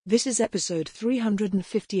This is episode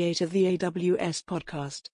 358 of the AWS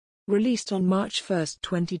podcast, released on March 1st,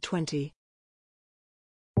 2020.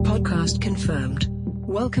 Podcast confirmed.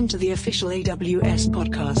 Welcome to the official AWS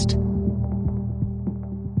podcast.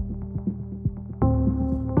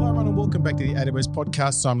 Hello everyone and welcome back to the AWS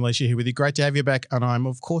podcast. I'm Alicia here with you. Great to have you back. And I'm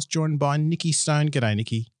of course joined by Nikki Stone. G'day,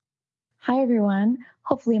 Nikki. Hi, everyone.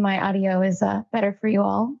 Hopefully my audio is better for you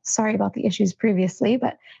all. Sorry about the issues previously,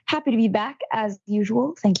 but happy to be back as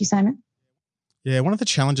usual. Thank you, Simon. Yeah, one of the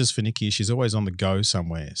challenges for Nikki is she's always on the go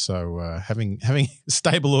somewhere. So having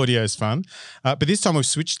stable audio is fun. But this time we've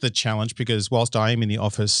switched the challenge because whilst I am in the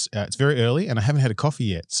office, it's very early and I haven't had a coffee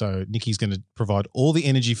yet. So Nikki's going to provide all the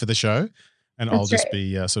energy for the show and I'll just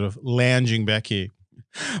be sort of lounging back here.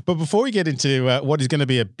 But before we get into what is going to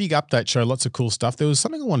be a big update show, lots of cool stuff, there was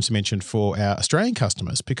something I wanted to mention for our Australian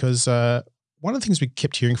customers because one of the things we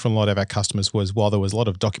kept hearing from a lot of our customers was while there was a lot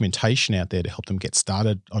of documentation out there to help them get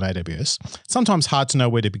started on AWS, it's sometimes hard to know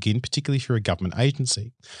where to begin, particularly if you're a government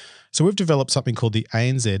agency. So we've developed something called the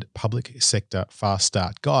ANZ Public Sector Fast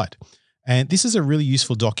Start Guide. And this is a really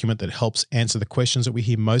useful document that helps answer the questions that we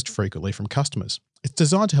hear most frequently from customers. It's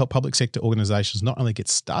designed to help public sector organizations not only get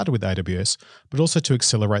started with AWS, but also to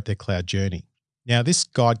accelerate their cloud journey. Now, this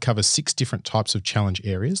guide covers 6 different types of challenge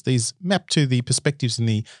areas. These map to the perspectives in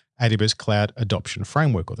the AWS Cloud Adoption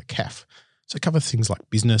Framework, or the CAF. So it covers things like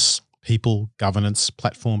business, people, governance,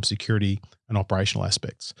 platform, security, and operational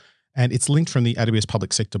aspects. And it's linked from the AWS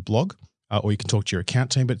Public Sector blog, or you can talk to your account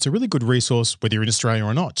team, but it's a really good resource, whether you're in Australia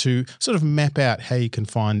or not, to sort of map out how you can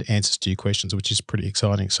find answers to your questions, which is pretty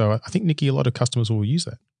exciting. So I think, Nikki, a lot of customers will use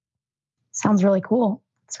that. Sounds really cool.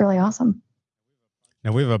 It's really awesome.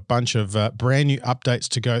 Now, we have a bunch of brand new updates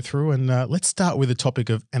to go through, and let's start with the topic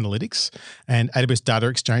of analytics. And AWS Data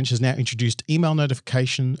Exchange has now introduced email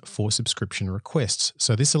notification for subscription requests.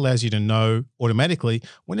 So this allows you to know automatically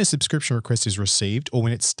when a subscription request is received or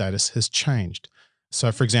when its status has changed. So,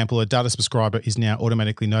 for example, a data subscriber is now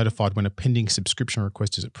automatically notified when a pending subscription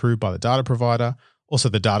request is approved by the data provider. Also,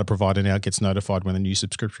 the data provider now gets notified when a new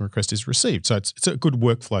subscription request is received. So it's a good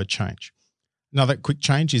workflow change. Another quick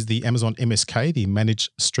change is the Amazon MSK, the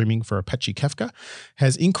Managed Streaming for Apache Kafka,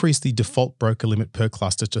 has increased the default broker limit per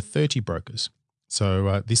cluster to 30 brokers.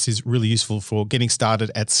 So this is really useful for getting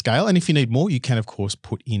started at scale. And if you need more, you can, of course,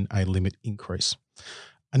 put in a limit increase.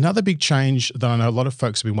 Another big change that I know a lot of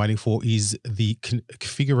folks have been waiting for is the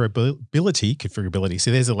configurability. See,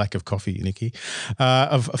 there's a lack of coffee, Nikki,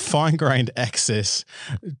 of fine-grained access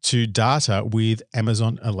to data with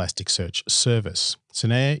Amazon Elasticsearch Service. So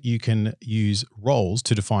now you can use roles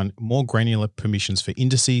to define more granular permissions for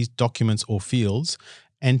indices, documents, or fields,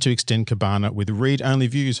 and to extend Kibana with read-only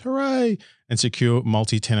views, hooray, and secure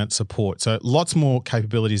multi-tenant support. So lots more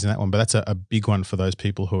capabilities in that one, but that's a big one for those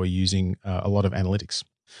people who are using a lot of analytics.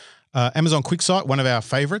 Amazon QuickSight, one of our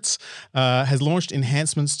favorites, has launched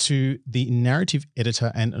enhancements to the narrative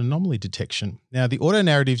editor and anomaly detection. Now, the auto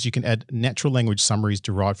narratives, you can add natural language summaries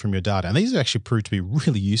derived from your data. And these have actually proved to be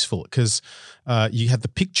really useful because you have the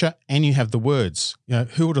picture and you have the words. You know,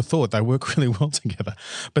 who would have thought they work really well together?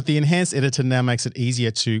 But the enhanced editor now makes it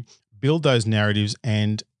easier to build those narratives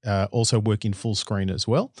and also work in full screen as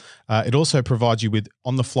well. It also provides you with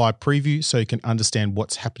on-the-fly preview so you can understand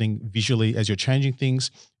what's happening visually as you're changing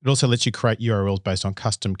things. It also lets you create URLs based on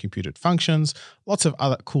custom computed functions, lots of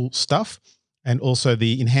other cool stuff. And also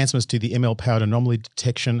the enhancements to the ML-powered anomaly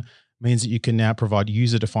detection means that you can now provide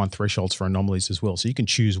user-defined thresholds for anomalies as well. So you can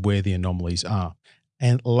choose where the anomalies are.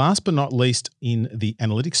 And last but not least in the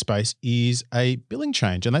analytics space is a billing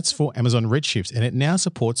change, and that's for Amazon Redshift, and it now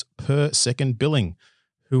supports per second billing.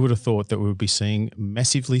 Who would have thought that we would be seeing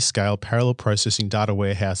massively scaled parallel processing data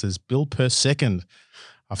warehouses bill per second?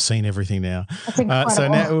 I've seen everything now. That's incredible. So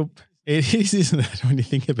now it is, isn't it, when you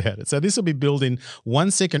think about it? So this will be billed in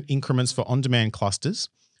 1 second increments for on-demand clusters.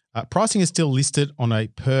 Pricing is still listed on a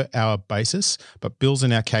per hour basis, but bills are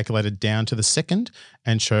now calculated down to the second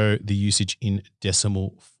and show the usage in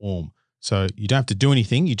decimal form. So you don't have to do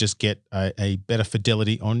anything. You just get a better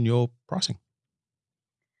fidelity on your pricing.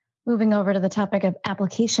 Moving over to the topic of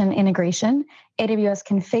application integration, AWS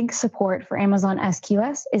Config support for Amazon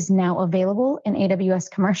SQS is now available in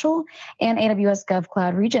AWS Commercial and AWS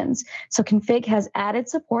GovCloud regions. So Config has added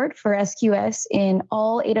support for SQS in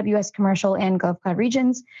all AWS Commercial and GovCloud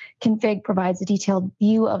regions. Config provides a detailed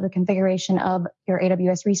view of the configuration of your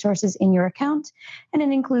AWS resources in your account, and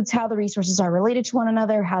it includes how the resources are related to one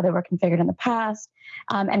another, how they were configured in the past,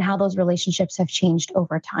 and how those relationships have changed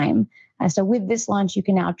over time. So with this launch, you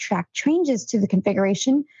can now track changes to the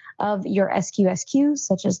configuration of your SQS queues,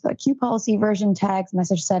 such as the queue policy, version tags,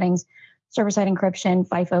 message settings, server-side encryption,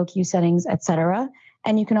 FIFO queue settings, etc.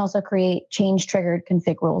 And you can also create change-triggered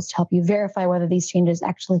config rules to help you verify whether these changes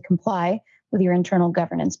actually comply with your internal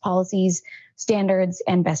governance policies, standards,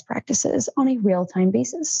 and best practices on a real-time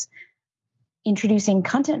basis. Introducing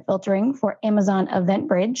content filtering for Amazon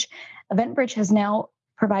EventBridge. EventBridge has now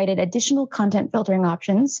provided additional content filtering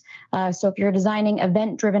options. So if you're designing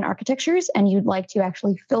event-driven architectures and you'd like to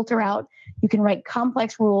actually filter out, you can write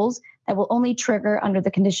complex rules that will only trigger under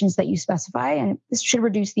the conditions that you specify. And this should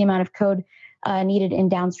reduce the amount of code needed in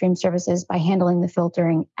downstream services by handling the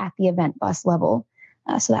filtering at the event bus level.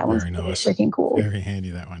 So that one's nice. freaking cool. Very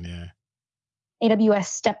handy, that one, yeah. AWS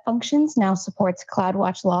Step Functions now supports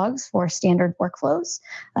CloudWatch logs for standard workflows.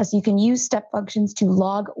 So you can use step functions to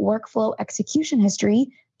log workflow execution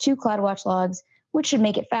history to CloudWatch logs, which should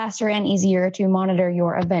make it faster and easier to monitor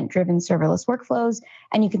your event-driven serverless workflows.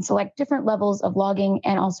 And you can select different levels of logging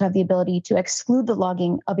and also have the ability to exclude the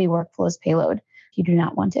logging of a workflow's payload if you do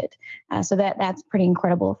not want it. So that's pretty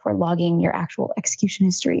incredible for logging your actual execution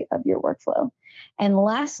history of your workflow. And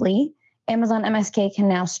lastly, Amazon MSK can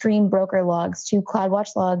now stream broker logs to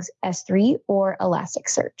CloudWatch Logs S3 or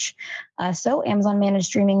Elasticsearch. So Amazon Managed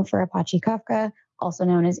Streaming for Apache Kafka, also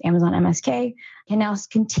known as Amazon MSK, can now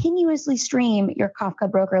continuously stream your Kafka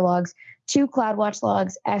broker logs to CloudWatch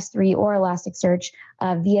Logs S3 or Elasticsearch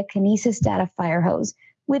via Kinesis Data Firehose.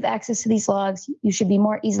 With access to these logs, you should be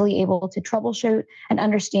more easily able to troubleshoot and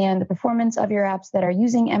understand the performance of your apps that are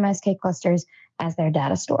using MSK clusters as their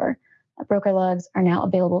data store. Broker logs are now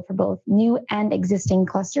available for both new and existing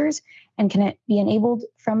clusters and can be enabled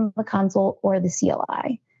from the console or the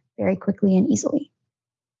CLI very quickly and easily.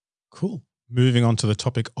 Cool. Moving on to the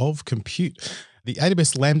topic of compute. The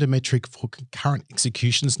AWS Lambda metric for concurrent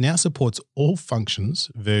executions now supports all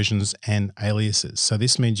functions, versions, and aliases. So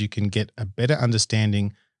this means you can get a better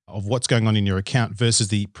understanding of what's going on in your account versus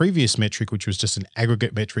the previous metric, which was just an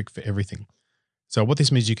aggregate metric for everything. So what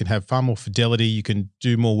this means, you can have far more fidelity. You can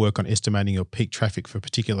do more work on estimating your peak traffic for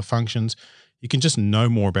particular functions. You can just know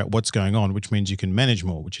more about what's going on, which means you can manage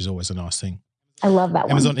more, which is always a nice thing. I love that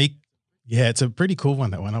one. Yeah, it's a pretty cool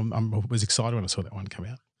one, that one. I was excited when I saw that one come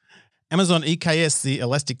out. Amazon EKS, the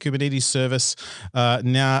Elastic Kubernetes Service,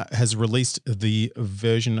 now has released the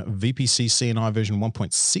version VPC CNI version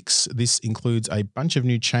 1.6. This includes a bunch of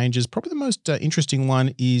new changes. Probably the most interesting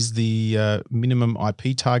one is the minimum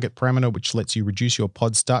IP target parameter, which lets you reduce your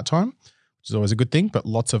pod start time, which is always a good thing, but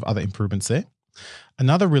lots of other improvements there.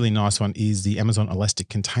 Another really nice one is the Amazon Elastic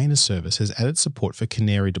Container Service has added support for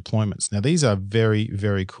Canary deployments. Now, these are very,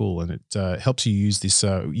 very cool, and it helps you use this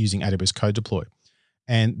using AWS Code Deploy.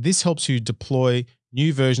 And this helps you deploy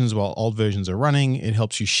new versions while old versions are running. It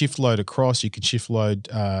helps you shift load across. You can shift load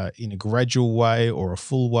in a gradual way or a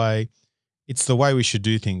full way. It's the way we should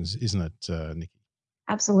do things, isn't it, Nikki?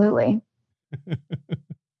 Absolutely.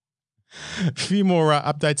 A few more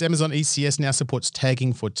updates. Amazon ECS now supports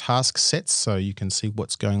tagging for task sets, so you can see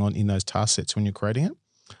what's going on in those task sets when you're creating it.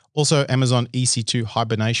 Also, Amazon EC2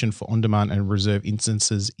 hibernation for on-demand and reserve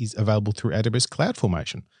instances is available through AWS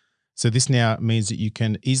CloudFormation. So this now means that you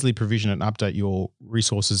can easily provision and update your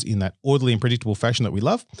resources in that orderly and predictable fashion that we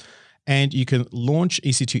love. And you can launch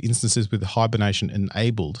EC2 instances with hibernation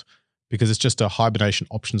enabled because it's just a hibernation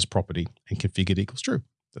options property and configured equals true.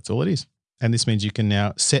 That's all it is. And this means you can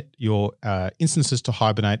now set your instances to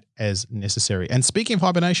hibernate as necessary. And speaking of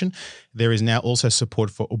hibernation, there is now also support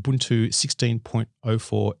for Ubuntu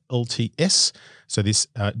 16.04 LTS. So this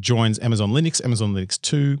joins Amazon Linux, Amazon Linux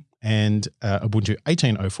 2, and Ubuntu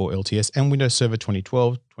 18.04 LTS, and Windows Server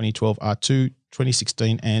 2012, 2012 R2,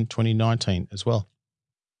 2016, and 2019 as well.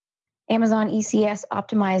 Amazon ECS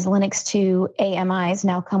optimized Linux 2 AMIs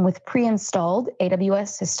now come with pre-installed AWS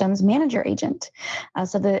Systems Manager Agent.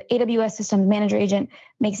 So the AWS Systems Manager Agent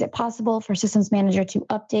makes it possible for Systems Manager to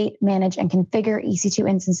update, manage, and configure EC2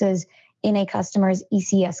 instances in a customer's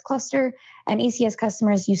ECS cluster. And ECS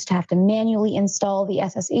customers used to have to manually install the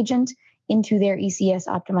SS agent into their ECS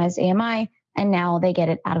optimized AMI, and now they get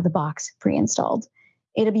it out of the box pre-installed.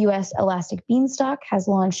 AWS Elastic Beanstalk has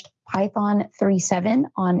launched Python 3.7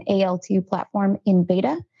 on AL2 platform in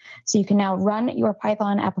beta. So you can now run your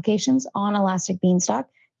Python applications on Elastic Beanstalk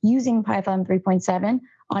using Python 3.7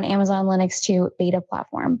 on Amazon Linux 2 beta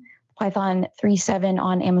platform. Python 3.7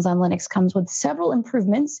 on Amazon Linux comes with several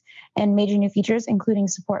improvements and major new features, including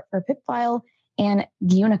support for pipfile and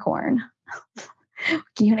Unicorn.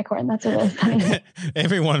 Unicorn, that's a really funny.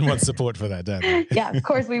 Everyone wants support for that, don't they? Yeah, of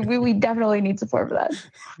course, we definitely need support for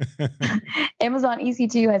that. Amazon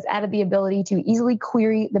EC2 has added the ability to easily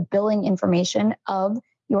query the billing information of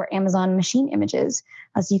your Amazon machine images.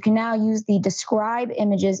 So you can now use the Describe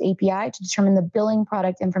Images API to determine the billing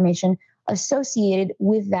product information associated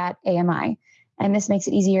with that AMI. And this makes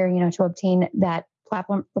it easier, to obtain the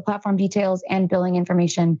platform details and billing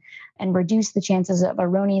information, and reduce the chances of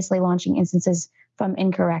erroneously launching instances from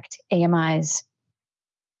incorrect AMIs.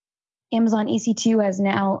 Amazon EC2 has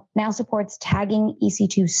now supports tagging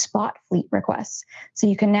EC2 spot fleet requests. So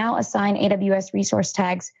you can now assign AWS resource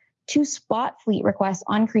tags to spot fleet requests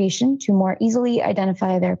on creation to more easily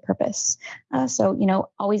identify their purpose. So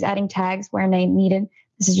always adding tags where needed.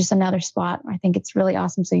 This is just another spot. I think it's really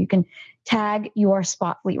awesome. So you can tag your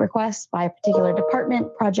spot fleet requests by a particular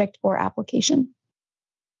department, project, or application.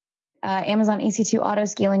 Amazon EC2 auto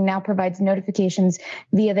scaling now provides notifications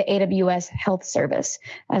via the AWS Health Service.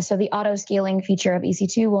 So the auto scaling feature of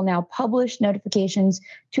EC2 will now publish notifications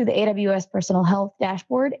to the AWS Personal Health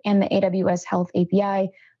Dashboard and the AWS Health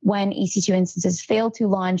API when EC2 instances fail to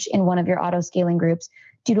launch in one of your auto scaling groups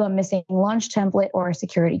due to a missing launch template or a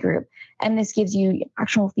security group. And this gives you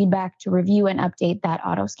actual feedback to review and update that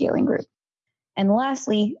auto scaling group. And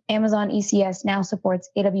lastly, Amazon ECS now supports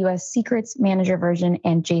AWS Secrets Manager version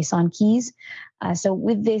and JSON keys. So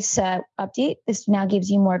with this update, this now gives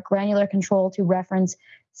you more granular control to reference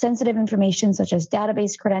sensitive information such as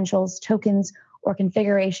database credentials, tokens, or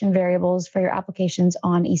configuration variables for your applications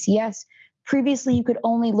on ECS. Previously, you could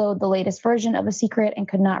only load the latest version of a secret and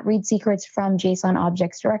could not read secrets from JSON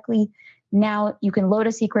objects directly. Now you can load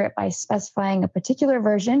a secret by specifying a particular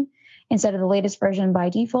version instead of the latest version by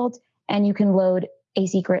default, and you can load a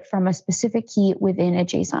secret from a specific key within a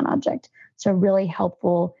JSON object. So really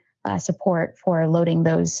helpful support for loading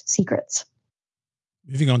those secrets.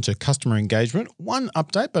 Moving on to customer engagement, one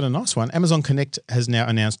update, but a nice one. Amazon Connect has now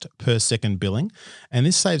announced per second billing, and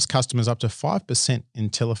this saves customers up to 5% in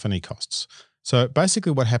telephony costs. So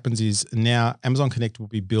basically what happens is now Amazon Connect will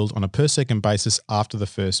be billed on a per second basis after the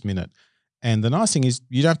first minute. And the nice thing is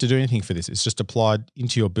you don't have to do anything for this. It's just applied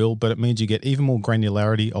into your bill, but it means you get even more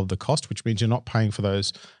granularity of the cost, which means you're not paying for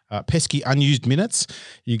those pesky unused minutes.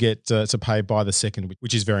 You get to pay by the second,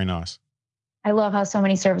 which is very nice. I love how so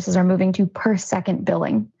many services are moving to per second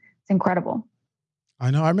billing. It's incredible.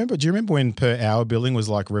 I know. Do you remember when per hour billing was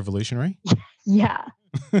like revolutionary? Yeah.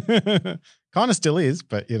 Kind of still is,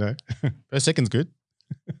 but per second's good.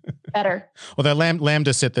 Better. Although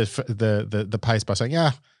Lambda set the pace by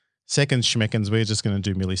saying, seconds, schmeckens, we're just going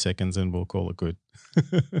to do milliseconds and we'll call it good.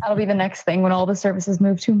 That'll be the next thing when all the services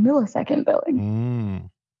move to millisecond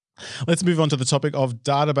billing. Let's move on to the topic of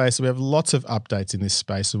database. We have lots of updates in this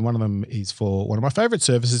space, and one of them is for one of my favorite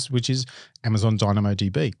services, which is Amazon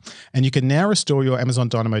DynamoDB. And you can now restore your Amazon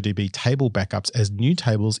DynamoDB table backups as new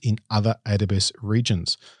tables in other AWS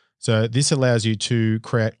regions. So this allows you to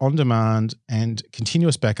create on-demand and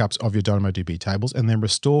continuous backups of your DynamoDB tables and then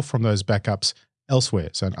restore from those backups elsewhere,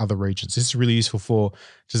 so in other regions. This is really useful for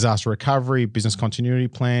disaster recovery, business continuity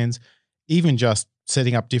plans, even just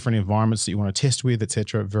setting up different environments that you want to test with,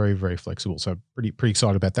 etc. Very, very flexible. So pretty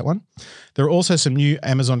excited about that one. There are also some new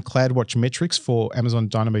Amazon CloudWatch metrics for Amazon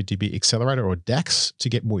DynamoDB Accelerator, or DAX, to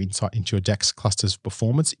get more insight into your DAX cluster's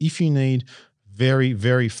performance. If you need very,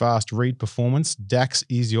 very fast read performance, DAX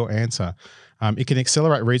is your answer. It can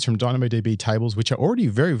accelerate reads from DynamoDB tables, which are already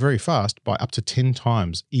very, very fast, by up to 10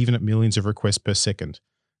 times, even at millions of requests per second.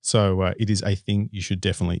 So it is a thing you should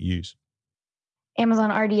definitely use.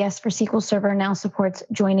 Amazon RDS for SQL Server now supports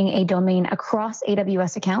joining a domain across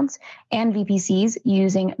AWS accounts and VPCs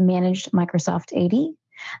using managed Microsoft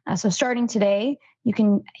AD. So starting today,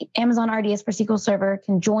 Amazon RDS for SQL Server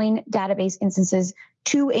can join database instances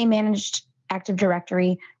to a managed Active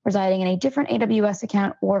Directory residing in a different AWS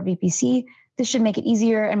account or VPC. This should make it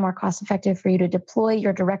easier and more cost-effective for you to deploy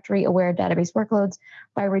your directory-aware database workloads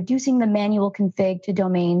by reducing the manual config to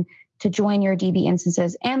domain to join your DB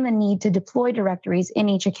instances and the need to deploy directories in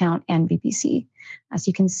each account and VPC. So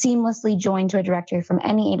you can seamlessly join to a directory from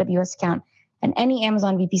any AWS account and any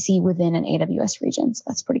Amazon VPC within an AWS region. So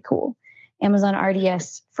that's pretty cool. Amazon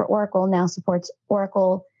RDS for Oracle now supports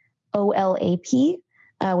Oracle OLAP,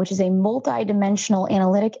 which is a multi-dimensional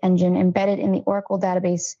analytic engine embedded in the Oracle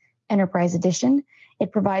Database Enterprise Edition.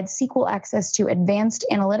 It provides SQL access to advanced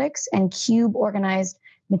analytics and cube-organized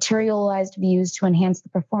materialized views to enhance the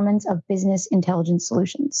performance of business intelligence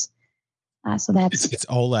solutions. So that's... It's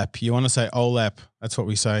OLAP. You want to say OLAP. That's what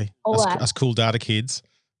we say. Us cool data kids.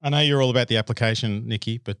 I know you're all about the application,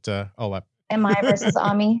 Nikki, but OLAP. MI versus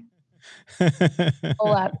AMI.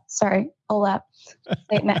 OLAP. Sorry, OLAP.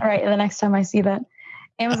 Right, the next time I see that.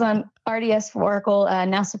 Amazon RDS for Oracle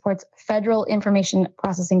now supports Federal Information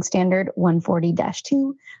Processing Standard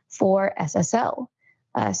 140-2 for SSL.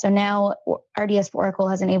 So now RDS for Oracle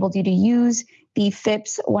has enabled you to use the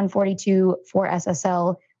FIPS 142 for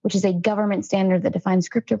SSL, which is a government standard that defines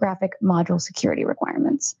cryptographic module security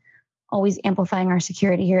requirements. always amplifying our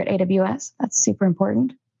security here at AWS. That's super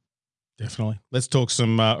important. Definitely. Let's talk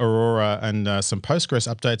some Aurora and some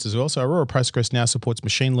Postgres updates as well. So Aurora Postgres now supports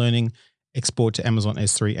machine learning, export to Amazon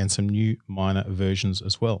S3, and some new minor versions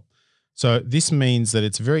as well. So this means that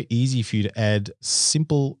it's very easy for you to add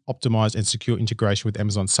simple, optimized, and secure integration with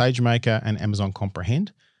Amazon SageMaker and Amazon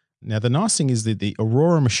Comprehend. Now, the nice thing is that the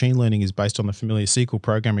Aurora machine learning is based on the familiar SQL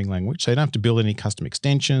programming language, so you don't have to build any custom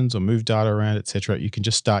extensions or move data around, etc. You can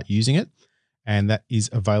just start using it, and that is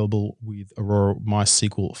available with Aurora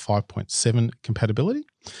MySQL 5.7 compatibility.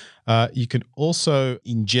 You can also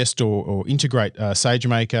ingest or integrate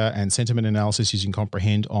SageMaker and sentiment analysis using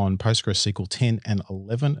Comprehend on PostgreSQL 10 and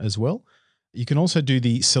 11 as well. You can also do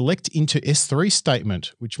the select into S3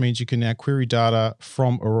 statement, which means you can now query data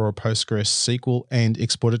from Aurora PostgreSQL and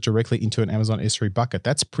export it directly into an Amazon S3 bucket.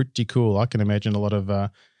 That's pretty cool. I can imagine a lot of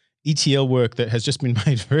ETL work that has just been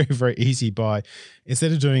made very, very easy by,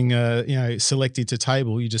 instead of doing select into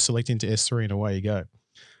table, you just select into S3 and away you go.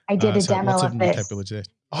 I did a demo lots of this. Capability there.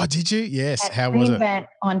 Oh, did you? Yes. At How was it? re:Invent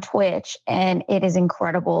on Twitch, and it is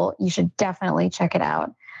incredible. You should definitely check it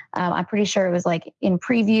out. I'm pretty sure it was like in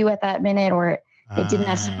preview at that minute, or it didn't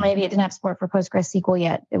have, maybe it didn't have support for PostgreSQL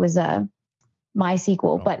yet. It was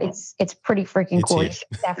MySQL, but it's pretty freaking cool. You should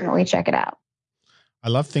definitely check it out. I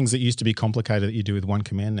love things that used to be complicated that you do with one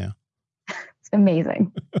command now. It's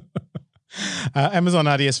amazing. Amazon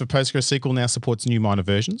RDS for PostgreSQL now supports new minor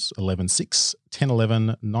versions, 11.6,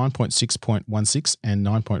 10.11, 9.6.16, and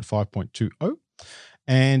 9.5.20.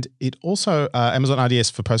 And it also, Amazon RDS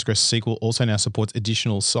for PostgreSQL also now supports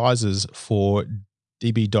additional sizes for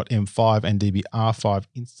db.m5 and dbr5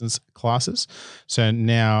 instance classes. So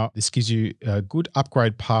now this gives you good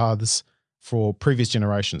upgrade paths for previous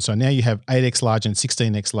generations. So now you have 8x large and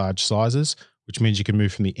 16x large sizes, which means you can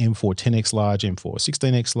move from the M4 10x large, M4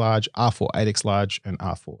 16x large, R4 8x large, and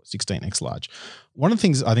R4 16x large. One of the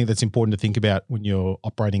things I think that's important to think about when you're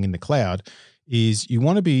operating in the cloud is you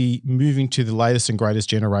want to be moving to the latest and greatest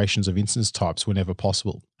generations of instance types whenever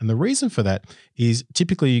possible. And the reason for that is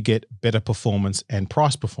typically you get better performance and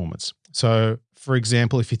price performance. So for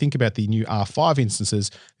example, if you think about the new R5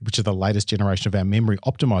 instances, which are the latest generation of our memory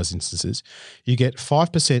optimized instances, you get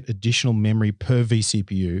 5% additional memory per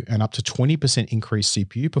vCPU and up to 20% increased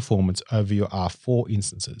CPU performance over your R4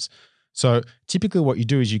 instances. So typically what you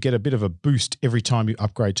do is you get a bit of a boost every time you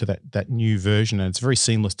upgrade to that new version, and it's very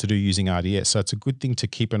seamless to do using RDS. So it's a good thing to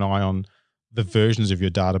keep an eye on the versions of your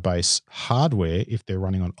database hardware if they're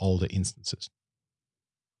running on older instances.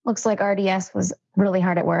 Looks like RDS was really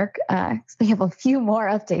hard at work. So we have a few more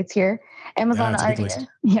updates here. Amazon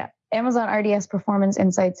RDS Performance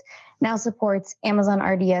Insights now supports Amazon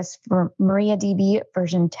RDS for MariaDB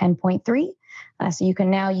version 10.3. So you can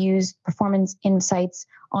now use Performance Insights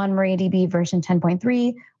on MariaDB version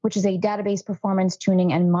 10.3, which is a database performance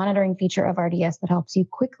tuning and monitoring feature of RDS that helps you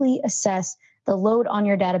quickly assess the load on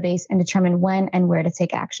your database and determine when and where to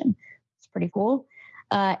take action. It's pretty cool.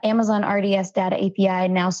 Amazon RDS Data API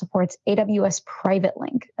now supports AWS Private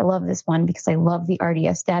Link. I love this one because I love the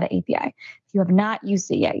RDS Data API. If you have not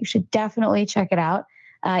used it yet, you should definitely check it out.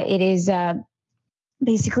 It is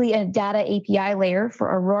basically a data API layer for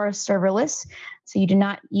Aurora Serverless. So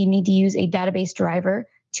you need to use a database driver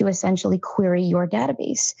to essentially query your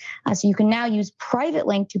database. So you can now use Private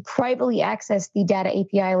Link to privately access the data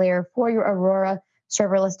API layer for your Aurora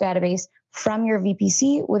Serverless database from your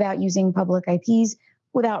VPC without using public IPs,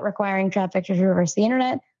 without requiring traffic to traverse the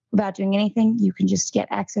internet, without doing anything. You can just get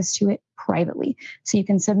access to it privately. So you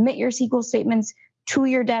can submit your SQL statements to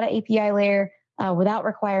your data API layer without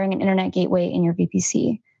requiring an internet gateway in your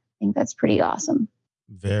VPC. I think that's pretty awesome.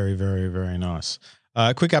 Very, very, very nice.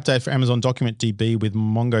 Quick update for Amazon Document DB with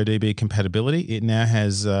MongoDB compatibility. It now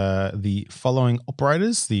has the following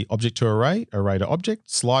operators: the object to array, array to object,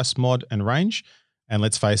 slice, mod, and range. And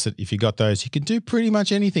let's face it, if you got those, you can do pretty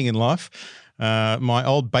much anything in life. My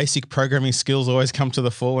old basic programming skills always come to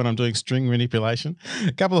the fore when I'm doing string manipulation.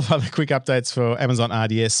 A couple of other quick updates for Amazon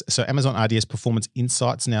RDS. So Amazon RDS Performance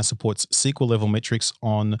Insights now supports SQL level metrics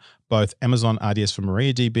on both Amazon RDS for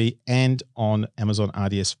MariaDB and on Amazon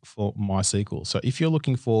RDS for MySQL. So if you're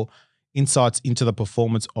looking for insights into the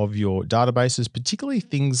performance of your databases, particularly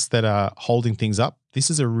things that are holding things up, this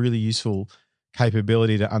is a really useful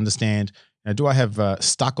capability to understand. Now, do I have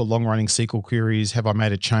stuck or long-running SQL queries? Have I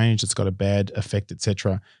made a change that's got a bad effect,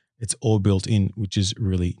 etc.? It's all built in, which is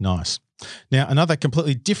really nice. Now, another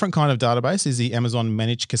completely different kind of database is the Amazon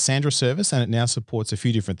Managed Cassandra service, and it now supports a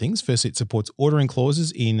few different things. First, it supports ordering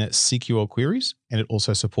clauses in SQL queries, and it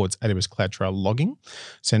also supports AWS CloudTrail logging.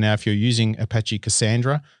 So now if you're using Apache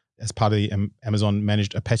Cassandra, as part of the Amazon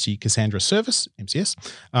Managed Apache Cassandra Service, MCS,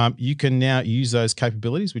 you can now use those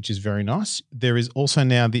capabilities, which is very nice. There is also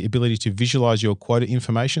now the ability to visualize your quota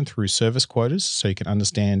information through service quotas, so you can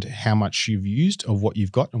understand how much you've used of what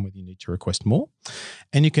you've got and whether you need to request more.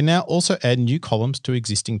 And you can now also add new columns to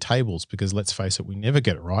existing tables, because let's face it, we never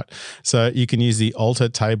get it right. So you can use the alter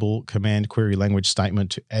table command query language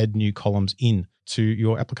statement to add new columns in to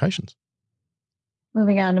your applications.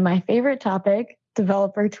 Moving on to my favorite topic,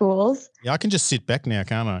 developer tools. Yeah, I can just sit back now,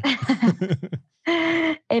 can't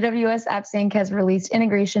I? AWS AppSync has released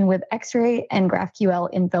integration with X-Ray and GraphQL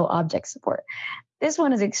info object support. This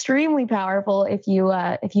one is extremely powerful if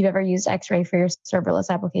you've ever used X-Ray for your serverless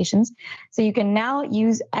applications. So you can now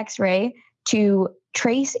use X-Ray to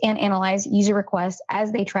trace and analyze user requests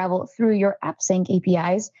as they travel through your AppSync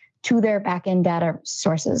APIs to their backend data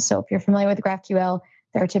sources. So if you're familiar with GraphQL,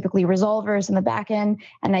 there are typically resolvers in the backend,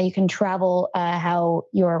 and now you can travel how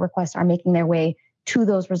your requests are making their way to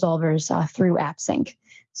those resolvers through AppSync.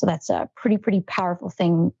 So that's a pretty powerful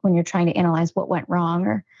thing when you're trying to analyze what went wrong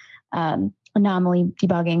or anomaly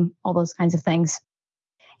debugging, all those kinds of things.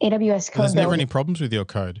 AWS code. There's never any problems with your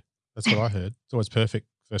code. That's what I heard. It's always perfect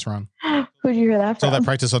first run. Who'd you hear that from? So that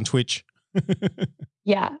practice on Twitch.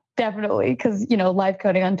 Yeah, definitely. Because live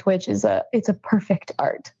coding on Twitch it's a perfect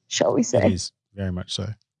art, shall we say? It is very much so.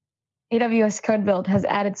 AWS Code Build has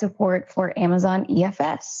added support for Amazon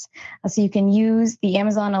EFS. So you can use the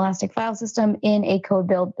Amazon Elastic File System in a code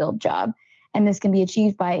build job. And this can be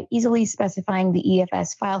achieved by easily specifying the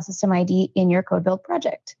EFS file system ID in your code build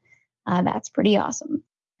project. That's pretty awesome.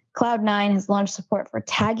 Cloud9 has launched support for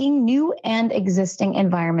tagging new and existing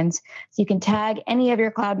environments. So you can tag any of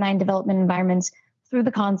your Cloud9 development environments through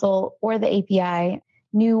the console or the API,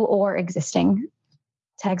 new or existing.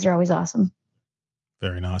 Tags are always awesome.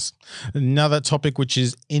 Very nice. Another topic, which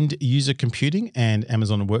is end user computing, and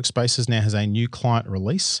Amazon Workspaces now has a new client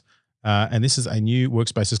release. And this is a new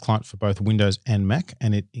Workspaces client for both Windows and Mac,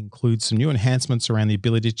 and it includes some new enhancements around the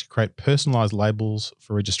ability to create personalized labels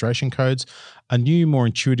for registration codes, a new, more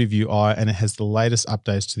intuitive UI, and it has the latest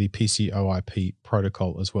updates to the PCOIP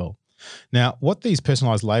protocol as well. Now, what these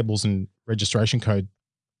personalized labels and registration code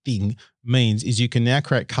thing means is you can now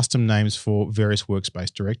create custom names for various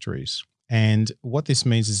workspace directories. And what this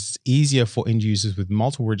means is it's easier for end users with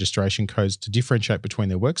multiple registration codes to differentiate between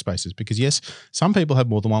their workspaces, because yes, some people have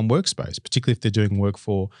more than one workspace, particularly if they're doing work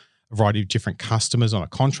for a variety of different customers on a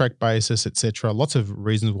contract basis, etc. Lots of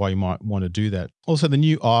reasons why you might want to do that. Also, the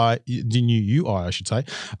new UI, I should say,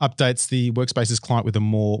 updates the Workspaces client with a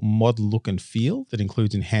more modern look and feel that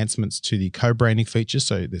includes enhancements to the co-branding features.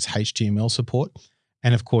 So there's HTML support.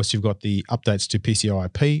 And of course, you've got the updates to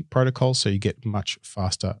PCOIP protocol, so you get much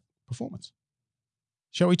faster performance.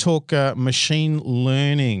 Shall we talk machine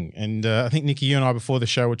learning? And I think, Nikki, you and I before the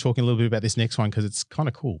show were talking a little bit about this next one because it's kind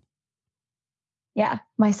of cool. Yeah,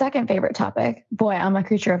 my second favorite topic. Boy, I'm a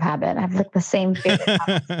creature of habit. I have like the same favorite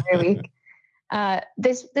topics every week.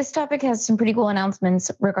 This topic has some pretty cool announcements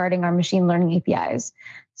regarding our machine learning APIs.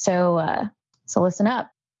 So listen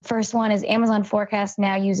up. First one is Amazon Forecast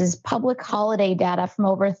now uses public holiday data from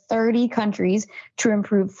over 30 countries to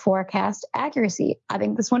improve forecast accuracy. I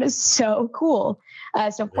think this one is so cool.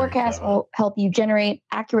 So Forecast will help you generate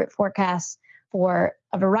accurate forecasts for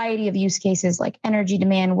a variety of use cases like energy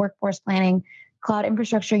demand, workforce planning, cloud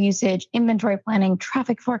infrastructure usage, inventory planning,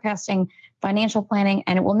 traffic forecasting, financial planning,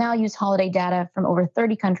 and it will now use holiday data from over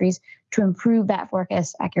 30 countries to improve that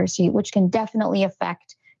forecast accuracy, which can definitely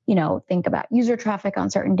affect, think about user traffic on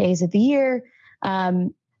certain days of the year,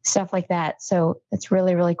 stuff like that. So it's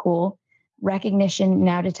really, really cool. Rekognition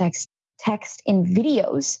now detects text in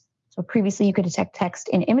videos. So previously you could detect text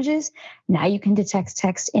in images. Now you can detect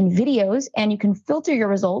text in videos, and you can filter your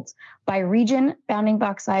results by region, bounding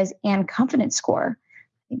box size, and confidence score.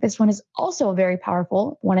 I think this one is also very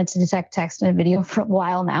powerful. Wanted to detect text in a video for a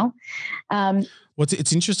while now.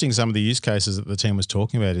 It's interesting, some of the use cases that the team was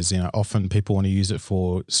talking about is, often people want to use it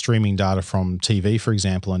for streaming data from TV, for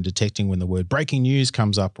example, and detecting when the word breaking news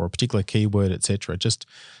comes up or a particular keyword, et cetera. Just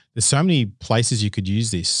there's so many places you could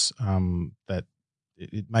use this that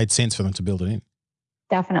it made sense for them to build it in.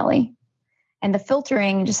 Definitely. And the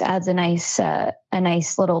filtering just adds a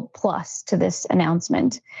nice little plus to this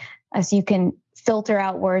announcement. So you can filter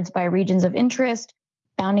out words by regions of interest,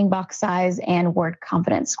 bounding box size, and word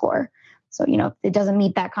confidence score. So, if it doesn't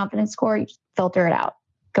meet that confidence score, you just filter it out.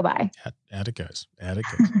 Goodbye. Out it goes.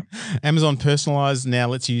 Amazon Personalized now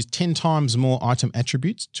lets you use 10 times more item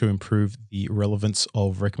attributes to improve the relevance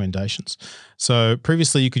of recommendations. So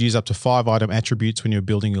previously you could use up to 5 item attributes when you're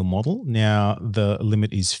building your model. Now the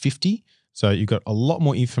limit is 50. So you've got a lot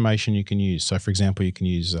more information you can use. So, for example, you can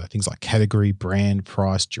use things like category, brand,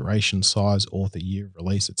 price, duration, size, author, year of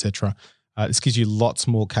release, etc. This gives you lots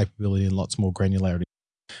more capability and lots more granularity.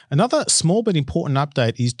 Another small but important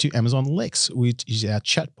update is to Amazon Lex, which is our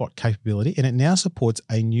chatbot capability, and it now supports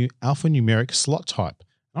a new alphanumeric slot type.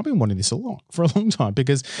 I've been wanting this for a long time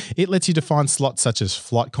because it lets you define slots such as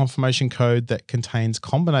flight confirmation code that contains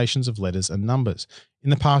combinations of letters and numbers. In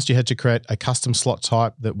the past, you had to create a custom slot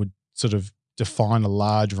type that would sort of define a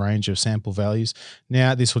large range of sample values.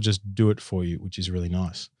 Now this will just do it for you, which is really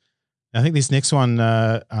nice. I think this next one,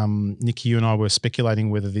 Nikki, you and I were speculating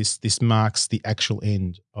whether this marks the actual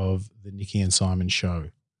end of the Nikki and Simon show.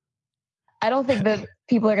 I don't think that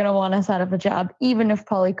people are going to want us out of a job, even if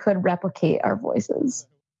Polly could replicate our voices.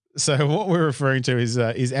 So what we're referring to is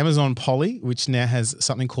Amazon Polly, which now has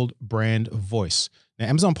something called Brand Voice. Now,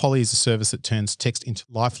 Amazon Polly is a service that turns text into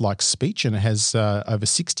lifelike speech, and it has over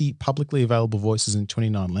 60 publicly available voices in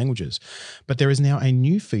 29 languages. But there is now a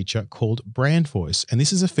new feature called Brand Voice, and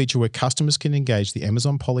this is a feature where customers can engage the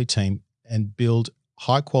Amazon Polly team and build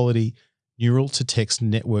high-quality neural-to-text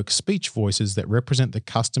network speech voices that represent the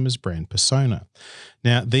customer's brand persona.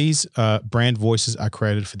 Now, these brand voices are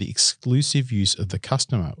created for the exclusive use of the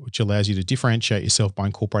customer, which allows you to differentiate yourself by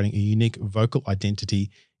incorporating a unique vocal identity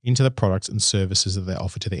into the products and services that they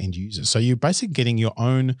offer to the end users. So you're basically getting your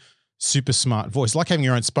own super smart voice, like having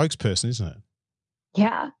your own spokesperson, isn't it?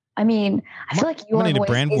 Yeah. I mean, I feel like your voice is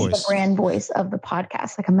the brand voice of the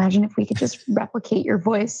podcast. Like, imagine if we could just replicate your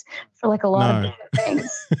voice for like a lot of different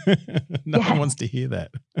things. No one wants to hear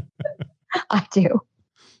that. I do.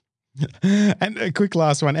 And a quick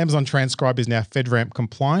last one, Amazon Transcribe is now FedRAMP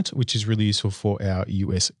compliant, which is really useful for our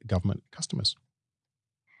US government customers.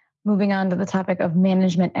 Moving on to the topic of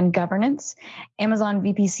management and governance, Amazon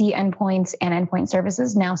VPC endpoints and endpoint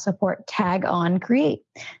services now support tag on create.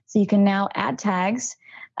 So you can now add tags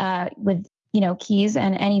with keys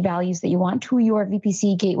and any values that you want to your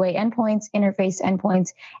VPC gateway endpoints, interface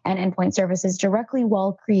endpoints, and endpoint services directly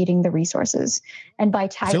while creating the resources. And by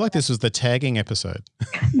tagging, I feel like this was the tagging episode.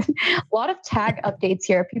 A lot of tag updates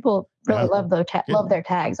here. People really love their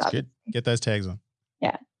tags. Get those tags on.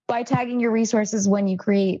 Yeah. By tagging your resources when you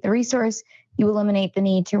create the resource, you eliminate the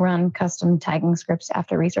need to run custom tagging scripts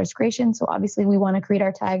after resource creation. So obviously we want to create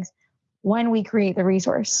our tags when we create the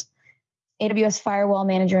resource. AWS Firewall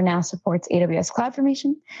Manager now supports AWS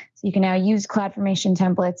CloudFormation. So you can now use CloudFormation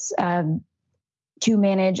templates to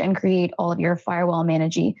manage and create all of your firewall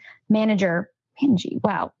manager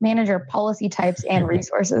policy types and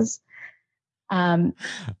resources.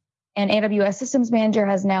 And AWS Systems Manager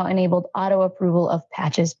has now enabled auto approval of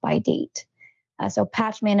patches by date. So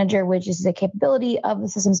Patch Manager, which is a capability of the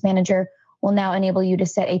Systems Manager, will now enable you to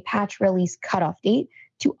set a patch release cutoff date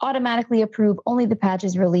to automatically approve only the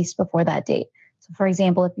patches released before that date. So for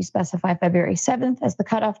example, if you specify February 7th as the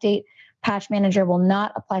cutoff date, Patch Manager will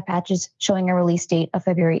not apply patches showing a release date of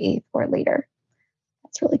February 8th or later.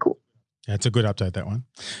 That's really cool. That's a good update, that one.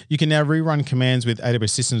 You can now rerun commands with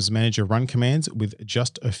AWS Systems Manager run commands with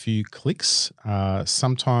just a few clicks.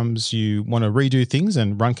 Sometimes you want to redo things,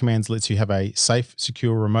 and run commands lets you have a safe,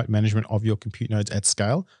 secure remote management of your compute nodes at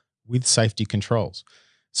scale with safety controls.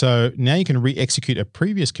 So now you can re-execute a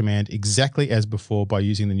previous command exactly as before by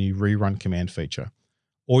using the new rerun command feature.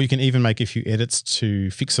 Or you can even make a few edits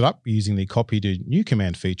to fix it up using the copy to new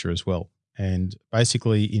command feature as well. And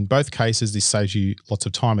basically, in both cases, this saves you lots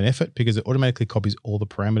of time and effort because it automatically copies all the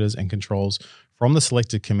parameters and controls from the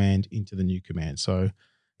selected command into the new command. So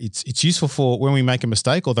it's useful for when we make a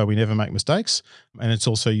mistake, although we never make mistakes. And it's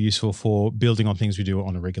also useful for building on things we do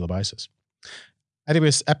on a regular basis.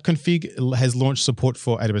 AWS App Config has launched support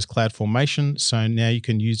for AWS CloudFormation. So now you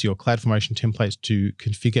can use your CloudFormation templates to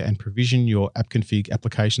configure and provision your App Config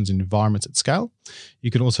applications and environments at scale.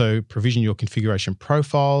 You can also provision your configuration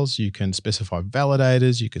profiles. You can specify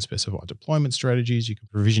validators. You can specify deployment strategies. You can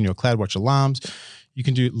provision your CloudWatch alarms. You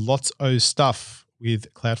can do lots of stuff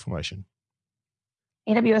with CloudFormation.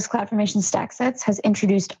 AWS CloudFormation StackSets has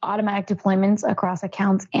introduced automatic deployments across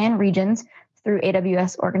accounts and regions through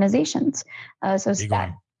AWS organizations. That's a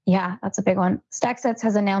big one. StackSets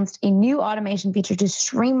has announced a new automation feature to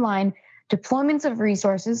streamline deployments of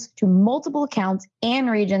resources to multiple accounts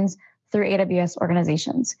and regions through AWS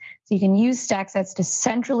organizations. So you can use StackSets to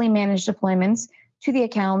centrally manage deployments to the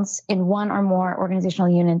accounts in one or more organizational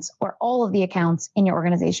units or all of the accounts in your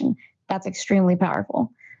organization. That's extremely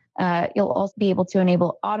powerful. You'll also be able to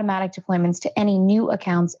enable automatic deployments to any new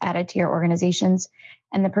accounts added to your organizations,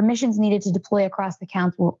 and the permissions needed to deploy across the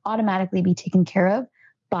accounts will automatically be taken care of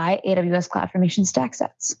by AWS CloudFormation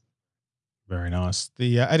StackSets. Very nice.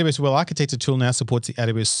 The AWS Well Architected tool now supports the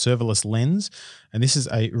AWS Serverless Lens, and this is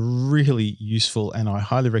a really useful, and I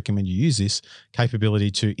highly recommend you use this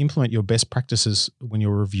capability to implement your best practices when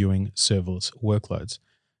you're reviewing serverless workloads.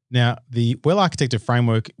 Now, the Well Architected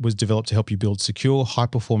framework was developed to help you build secure,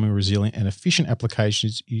 high-performing, resilient, and efficient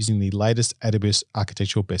applications using the latest AWS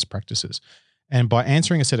architectural best practices. And by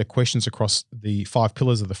answering a set of questions across the 5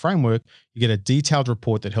 pillars of the framework, you get a detailed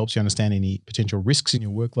report that helps you understand any potential risks in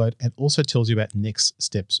your workload and also tells you about next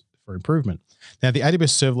steps for improvement. Now, the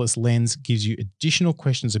AWS Serverless Lens gives you additional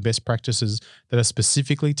questions and best practices that are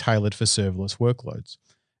specifically tailored for serverless workloads.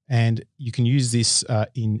 And you can use this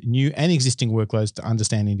in new and existing workloads to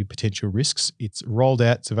understand any potential risks. It's rolled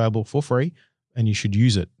out, it's available for free, and you should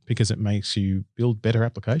use it because it makes you build better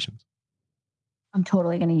applications. I'm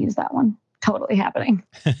totally going to use that one. Totally happening.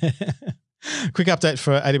 Quick update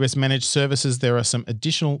for AWS Managed Services. There are some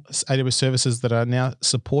additional AWS services that are now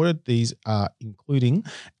supported. These are including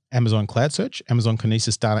Amazon Cloud Search, Amazon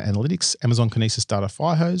Kinesis Data Analytics, Amazon Kinesis Data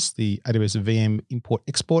Firehose, the AWS VM Import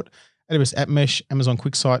Export, AWS App Mesh, Amazon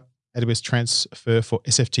QuickSight, AWS Transfer for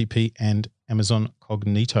SFTP, and Amazon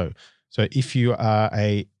Cognito. So if you are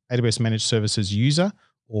a AWS Managed Services user,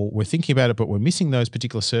 or we're thinking about it, but we're missing those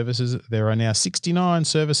particular services, there are now 69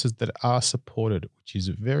 services that are supported, which is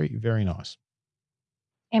very, very nice.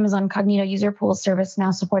 Amazon Cognito User Pool service now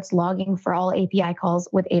supports logging for all API calls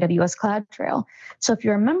with AWS CloudTrail. So if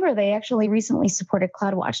you remember, they actually recently supported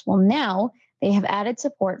CloudWatch. Well, now they have added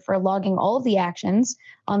support for logging all of the actions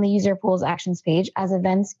on the User Pool's actions page as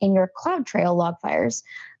events in your CloudTrail log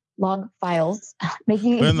files,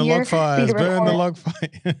 making it burn the easier log fires, for you to burn the record. log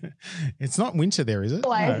fire. It's not winter there, is it?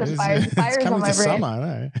 Why No, is it it's fires on coming my to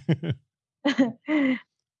brain? summer, no.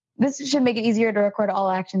 This should make it easier to record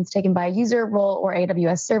all actions taken by a user, role, or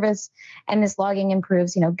AWS service. And this logging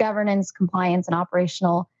improves, governance, compliance, and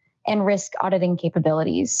operational and risk auditing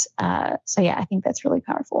capabilities. So yeah, I think that's really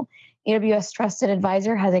powerful. AWS Trusted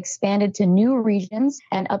Advisor has expanded to new regions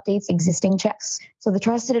and updates existing checks. So the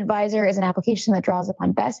Trusted Advisor is an application that draws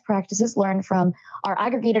upon best practices learned from our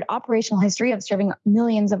aggregated operational history of serving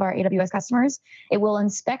millions of our AWS customers. It will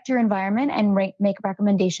inspect your environment and make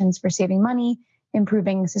recommendations for saving money,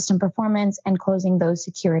 improving system performance, and closing those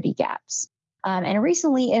security gaps. And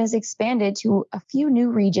recently, it has expanded to a few new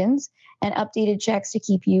regions and updated checks to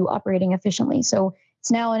keep you operating efficiently. So it's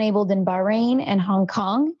now enabled in Bahrain and Hong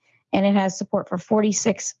Kong, and it has support for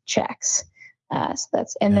 46 checks.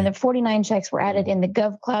 Then the 49 checks were added in the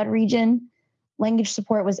GovCloud region. Language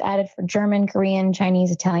support was added for German, Korean,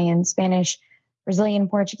 Chinese, Italian, Spanish, Brazilian,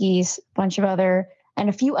 Portuguese, and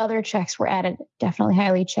a few other checks were added. Definitely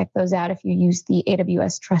highly check those out if you use the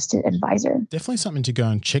AWS Trusted Advisor. Definitely something to go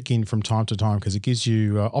and check in from time to time because it gives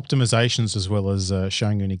you optimizations as well as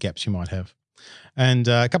showing you any gaps you might have. And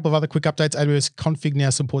a couple of other quick updates. AWS Config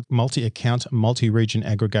now supports multi-account, multi-region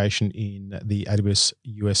aggregation in the AWS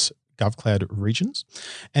US GovCloud regions.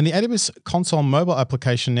 And the AWS Console mobile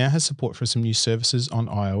application now has support for some new services on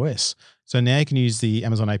iOS. So now you can use the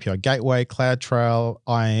Amazon API Gateway, CloudTrail,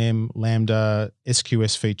 IAM, Lambda,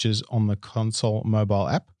 SQS features on the Console mobile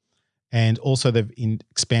app. And also they've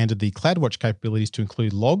expanded the CloudWatch capabilities to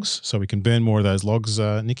include logs. So we can burn more of those logs,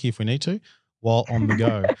 Nikki, if we need to, while on the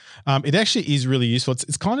go. It actually is really useful.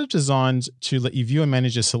 It's kind of designed to let you view and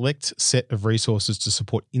manage a select set of resources to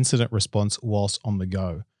support incident response whilst on the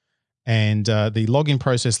go. And the login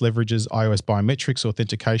process leverages iOS biometrics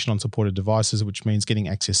authentication on supported devices, which means getting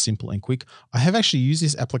access simple and quick. I have actually used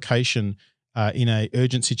this application in an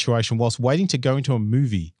urgent situation whilst waiting to go into a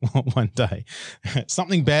movie one day.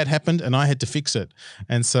 Something bad happened and I had to fix it.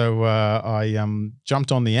 And so I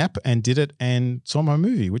jumped on the app and did it and saw my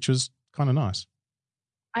movie, which was kind of nice.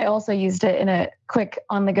 I also used it in a quick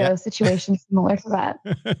on-the-go situation similar to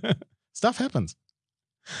that. Stuff happens.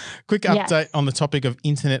 Quick update on the topic of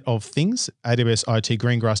Internet of Things. AWS IoT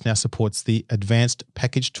Greengrass now supports the Advanced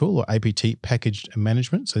Package Tool or APT Package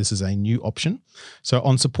Management. So this is a new option. So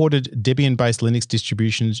on supported Debian-based Linux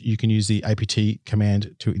distributions, you can use the APT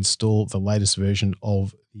command to install the latest version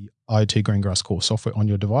of the IoT Greengrass core software on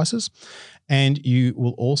your devices. And you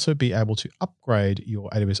will also be able to upgrade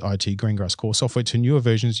your AWS IoT Greengrass core software to newer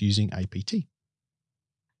versions using APT.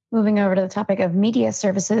 Moving over to the topic of media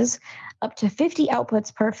services, up to 50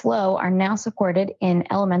 outputs per flow are now supported in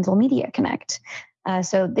Elemental Media Connect.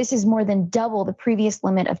 So this is more than double the previous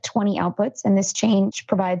limit of 20 outputs, and this change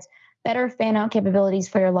provides better fan-out capabilities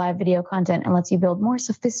for your live video content and lets you build more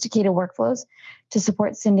sophisticated workflows to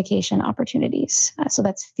support syndication opportunities. So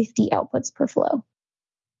that's 50 outputs per flow.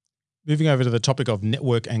 Moving over to the topic of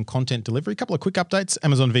network and content delivery, a couple of quick updates.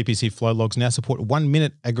 Amazon VPC Flow Logs now support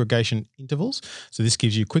 1-minute aggregation intervals. So this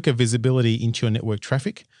gives you quicker visibility into your network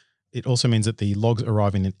traffic. It also means that the logs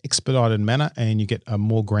arrive in an expedited manner and you get a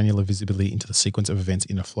more granular visibility into the sequence of events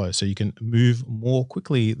in a flow. So you can move more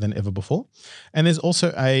quickly than ever before. And there's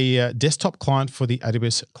also a desktop client for the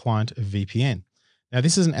AWS Client VPN. Now,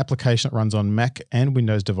 this is an application that runs on Mac and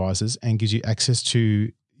Windows devices and gives you access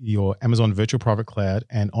to your Amazon Virtual Private Cloud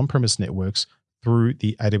and on-premise networks through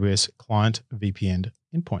the AWS Client VPN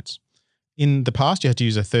endpoints. In the past, you had to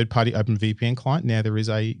use a third-party Open VPN client. Now there is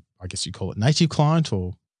I guess you call it native client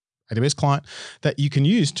or AWS client that you can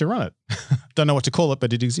use to run it. Don't know what to call it,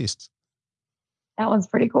 but it exists. That one's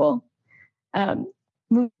pretty cool.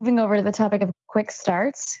 Moving over to the topic of quick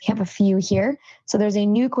starts, we have a few here. So there's a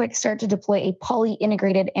new quick start to deploy a Poly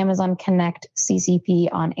integrated Amazon Connect CCP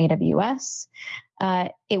on AWS.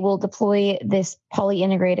 It will deploy this Poly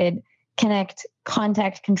integrated Connect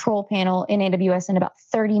contact control panel in AWS in about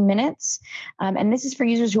 30 minutes. And this is for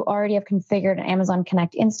users who already have configured an Amazon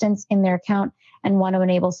Connect instance in their account and want to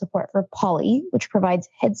enable support for Poly, which provides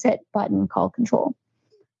headset button call control.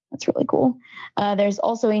 That's really cool. There's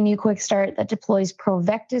also a new quick start that deploys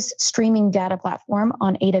Provectus streaming data platform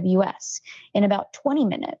on AWS in about 20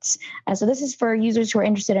 minutes. So this is for users who are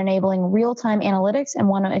interested in enabling real-time analytics and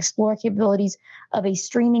want to explore capabilities of a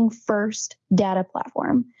streaming first data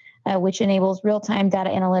platform, which enables real-time data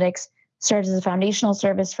analytics, serves as a foundational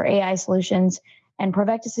service for AI solutions, and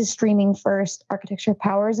Provectus' streaming first architecture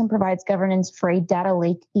powers and provides governance for a data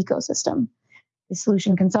lake ecosystem. The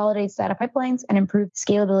solution consolidates data pipelines and improves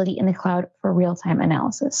scalability in the cloud for real-time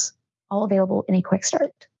analysis. All available in a quick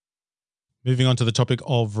start. Moving on to the topic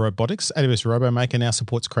of robotics, AWS RoboMaker now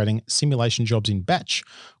supports creating simulation jobs in batch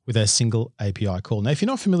with a single API call. Now, if you're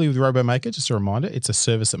not familiar with RoboMaker, just a reminder, it's a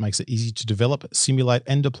service that makes it easy to develop, simulate,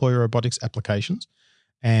 and deploy robotics applications.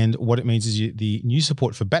 And what it means is the new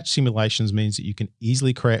support for batch simulations means that you can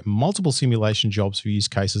easily create multiple simulation jobs for use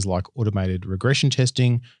cases like automated regression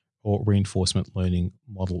testing, or reinforcement learning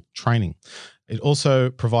model training. It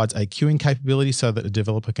also provides a queuing capability so that a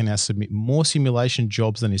developer can now submit more simulation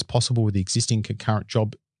jobs than is possible with the existing concurrent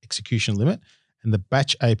job execution limit, and the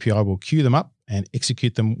batch API will queue them up and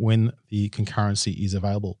execute them when the concurrency is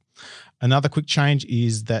available. Another quick change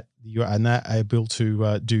is that you are now able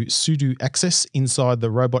to do sudo access inside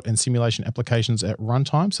the robot and simulation applications at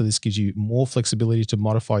runtime. So this gives you more flexibility to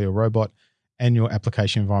modify your robot and your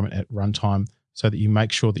application environment at runtime, so that you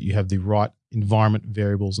make sure that you have the right environment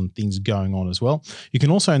variables and things going on as well. You can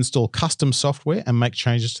also install custom software and make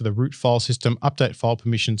changes to the root file system, update file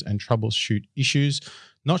permissions, and troubleshoot issues.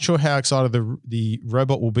 Not sure how excited the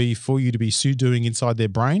robot will be for you to be sudoing inside their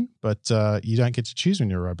brain, but you don't get to choose when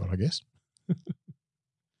you're a robot, I guess.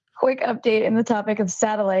 Quick update in the topic of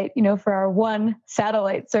satellite, for our one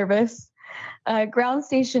satellite service. Ground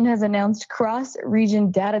Station has announced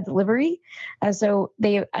cross-region data delivery. So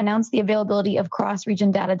they announced the availability of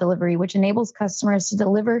cross-region data delivery, which enables customers to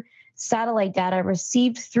deliver satellite data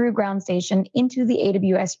received through Ground Station into the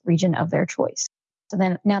AWS region of their choice. So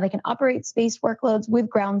then now they can operate space workloads with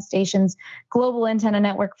Ground Station's global antenna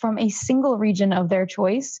network from a single region of their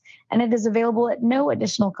choice. And it is available at no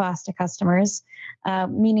additional cost to customers,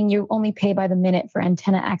 meaning you only pay by the minute for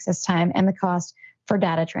antenna access time and the cost for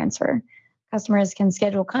data transfer. Customers can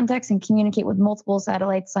schedule contacts and communicate with multiple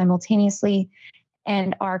satellites simultaneously.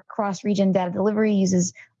 And our cross-region data delivery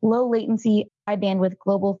uses low latency, high bandwidth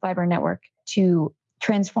global fiber network to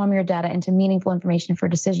transform your data into meaningful information for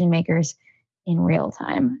decision makers in real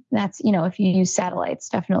time. That's, if you use satellites,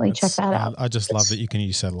 definitely check that out. I just love that you can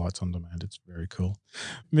use satellites on demand. It's very cool.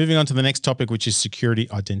 Moving on to the next topic, which is security,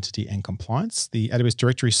 identity, and compliance. The AWS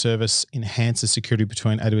Directory Service enhances security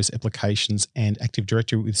between AWS applications and Active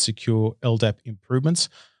Directory with secure LDAP improvements.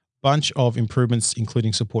 Bunch of improvements,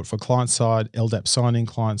 including support for client-side, LDAP sign-in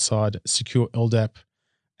client-side, secure LDAP,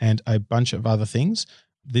 and a bunch of other things.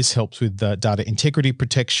 This helps with data integrity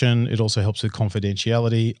protection. It also helps with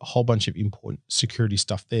confidentiality, a whole bunch of important security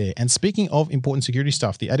stuff there. And speaking of important security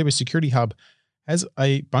stuff, the AWS Security Hub has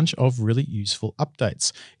a bunch of really useful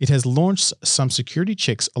updates. It has launched some security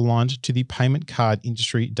checks aligned to the Payment Card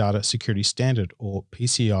Industry Data Security Standard, or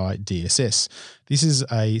PCI DSS. This is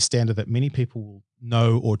a standard that many people will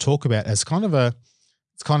know or talk about as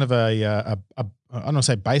I don't want to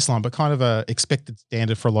say baseline, but kind of a expected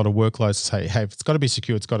standard for a lot of workloads to say, hey, if it's got to be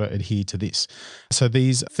secure, it's got to adhere to this. So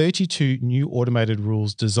these 32 new automated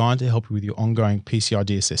rules designed to help you with your ongoing PCI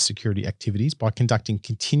DSS security activities by conducting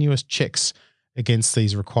continuous checks against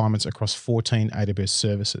these requirements across 14 AWS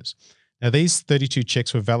services. Now, these 32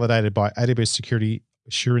 checks were validated by AWS Security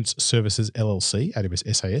Assurance Services LLC,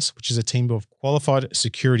 AWS SAS, which is a team of qualified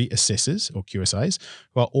security assessors, or QSAs,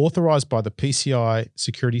 who are authorized by the PCI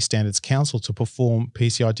Security Standards Council to perform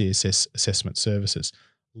PCI DSS assessment services.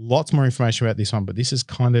 Lots more information about this one, but this is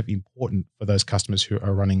kind of important for those customers who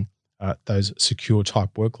are running those secure type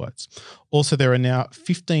workloads. Also, there are now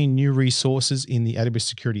 15 new resources in the AWS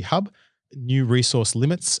Security Hub, new resource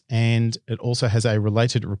limits, and it also has a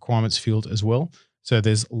related requirements field as well. So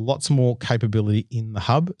there's lots more capability in the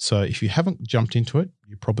hub. So if you haven't jumped into it,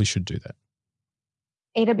 you probably should do that.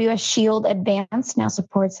 AWS Shield Advanced now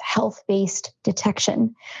supports health-based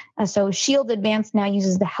detection. So Shield Advanced now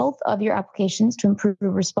uses the health of your applications to improve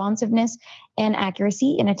responsiveness and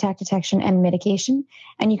accuracy in attack detection and mitigation.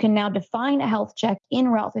 And you can now define a health check in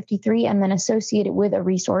Route 53 and then associate it with a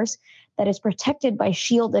resource that is protected by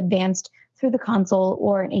Shield Advanced through the console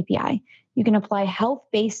or an API. You can apply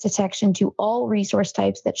health-based detection to all resource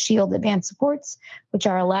types that Shield Advanced supports, which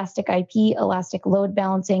are Elastic IP, Elastic Load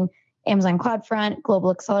Balancing, Amazon CloudFront, Global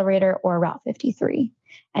Accelerator, or Route 53.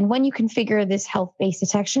 And when you configure this health-based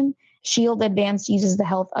detection, Shield Advanced uses the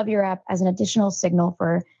health of your app as an additional signal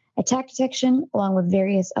for attack detection, along with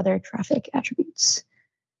various other traffic attributes.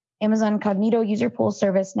 Amazon Cognito User Pool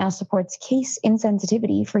Service now supports case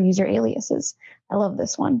insensitivity for user aliases. I love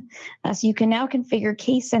this one. So you can now configure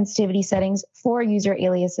case sensitivity settings for user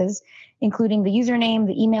aliases, including the username,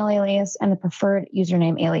 the email alias, and the preferred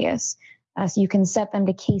username alias. So you can set them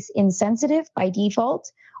to case insensitive by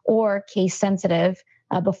default or case sensitive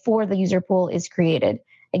before the user pool is created.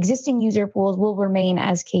 Existing user pools will remain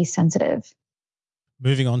as case sensitive.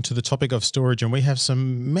 Moving on to the topic of storage, and we have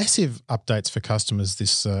some massive updates for customers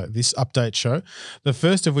this update show. The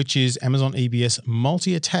first of which is Amazon EBS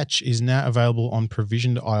Multi-Attach is now available on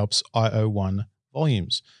provisioned IOPS IO1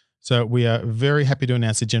 volumes. So we are very happy to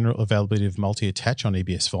announce the general availability of Multi-Attach on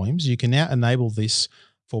EBS volumes. You can now enable this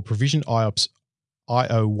for provisioned IOPS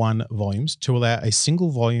IO1 volumes to allow a single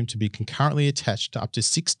volume to be concurrently attached to up to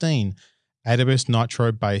 16 AWS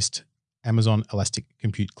Nitro-based Amazon Elastic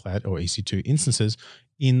Compute Cloud, or EC2 instances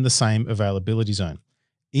in the same availability zone.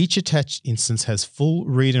 Each attached instance has full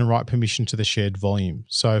read and write permission to the shared volume.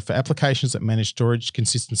 So for applications that manage storage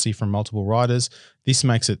consistency from multiple writers, this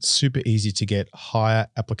makes it super easy to get higher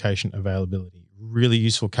application availability. Really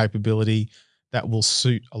useful capability that will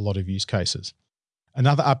suit a lot of use cases.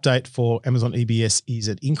 Another update for Amazon EBS is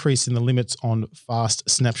an increase in the limits on fast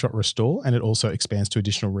snapshot restore, and it also expands to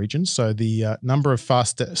additional regions. So the number of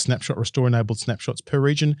fast snapshot restore enabled snapshots per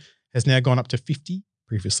region has now gone up to 50.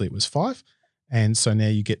 Previously it was 5. And so now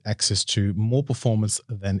you get access to more performance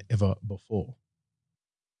than ever before.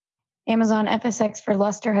 Amazon FSx for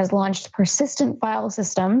Lustre has launched persistent file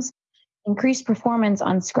systems, increased performance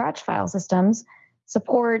on Scratch file systems,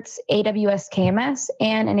 supports AWS KMS,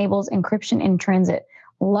 and enables encryption in transit.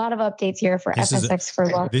 A lot of updates here for FSx for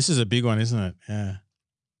Lustre. This is a big one, isn't it? Yeah.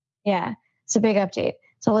 Yeah, it's a big update.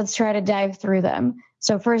 So let's try to dive through them.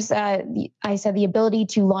 So first, I said the ability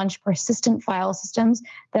to launch persistent file systems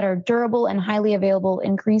that are durable and highly available,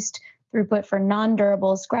 increased throughput for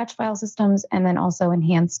non-durable Scratch file systems, and then also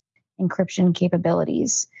enhanced encryption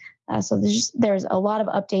capabilities. So there's a lot of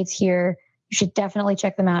updates here. You should definitely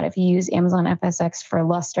check them out if you use Amazon FSx for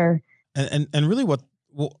Lustre. And really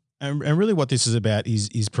what this is about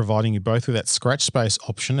is providing you both with that Scratch space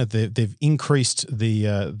option. They've increased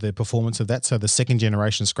the performance of that. So the second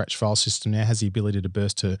generation Scratch file system now has the ability to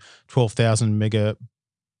burst to 12,000 megabytes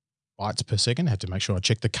per second. I had to make sure I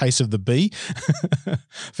check the case of the B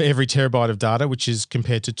for every terabyte of data, which is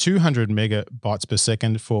compared to 200 megabytes per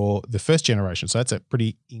second for the first generation. So that's a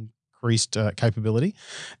pretty increased capability.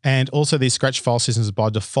 And also these Scratch file systems by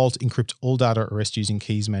default encrypt all data at rest using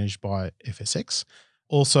keys managed by FSx.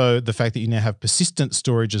 Also, the fact that you now have persistent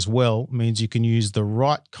storage as well means you can use the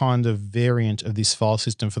right kind of variant of this file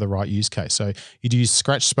system for the right use case. So you'd use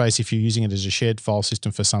Scratch space if you're using it as a shared file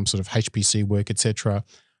system for some sort of HPC work, etc.,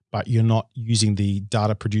 but you're not using the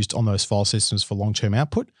data produced on those file systems for long-term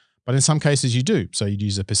output. But in some cases you do. So you'd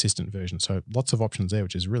use a persistent version. So lots of options there,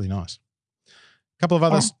 which is really nice. A couple of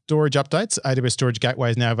other storage updates. AWS Storage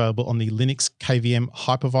Gateway is now available on the Linux KVM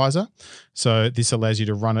hypervisor. So this allows you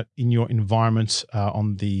to run it in your environment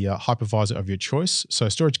on the hypervisor of your choice. So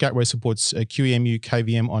Storage Gateway supports QEMU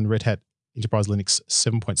KVM on Red Hat Enterprise Linux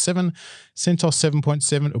 7.7, CentOS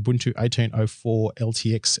 7.7, Ubuntu 18.04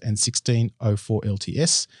 LTX and 16.04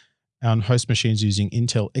 LTS on host machines using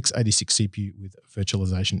Intel x86 CPU with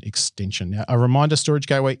virtualization extension. Now, a reminder, Storage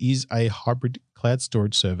Gateway is a hybrid cloud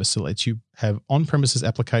storage service that lets you have on-premises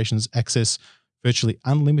applications access virtually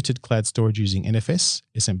unlimited cloud storage using NFS,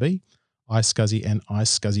 SMB, iSCSI, and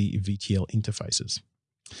iSCSI VTL interfaces.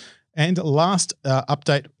 And last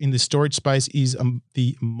update in the storage space is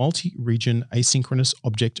the multi-region asynchronous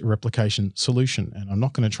object replication solution. And I'm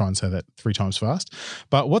not going to try and say that 3 times fast,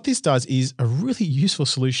 but what this does is a really useful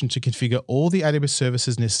solution to configure all the AWS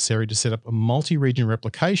services necessary to set up a multi-region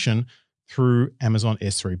replication through Amazon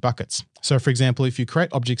S3 buckets. So for example, if you create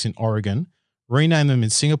objects in Oregon, rename them in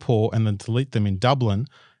Singapore, and then delete them in Dublin,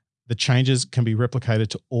 the changes can be replicated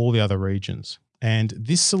to all the other regions. And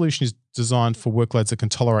this solution is designed for workloads that can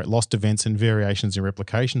tolerate lost events and variations in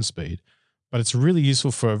replication speed. But it's really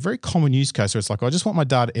useful for a very common use case where it's like, I just want my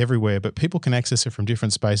data everywhere, but people can access it from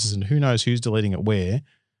different spaces and who knows who's deleting it where.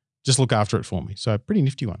 Just look after it for me. So pretty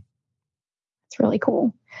nifty one. It's really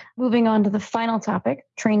cool. Moving on to the final topic,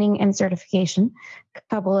 training and certification. A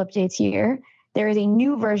couple updates here. There is a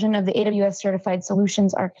new version of the AWS Certified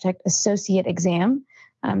Solutions Architect Associate exam.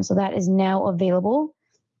 So that is now available.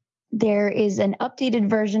 There is an updated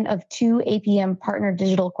version of 2 APM partner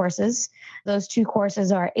digital courses. Those 2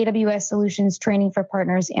 courses are AWS Solutions Training for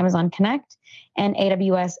Partners, Amazon Connect, and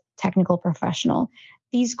AWS Technical Professional.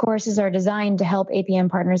 These courses are designed to help APM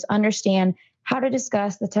partners understand how to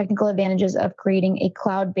discuss the technical advantages of creating a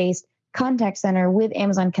cloud-based contact center with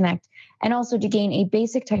Amazon Connect, and also to gain a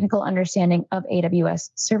basic technical understanding of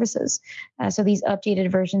AWS services. So these updated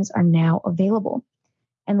versions are now available.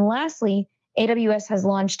 And lastly, AWS has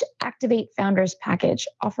launched Activate Founders Package,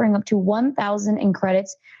 offering up to 1,000 in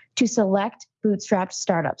credits to select bootstrapped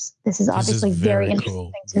startups. This is obviously very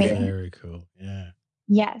interesting to me. Very cool. Yeah.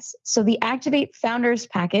 Yes. So the Activate Founders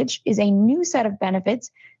Package is a new set of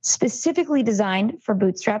benefits specifically designed for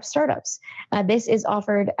bootstrap startups. This is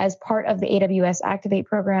offered as part of the AWS Activate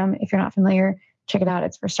program. If you're not familiar, check it out.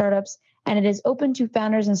 It's for startups. And it is open to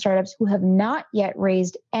founders and startups who have not yet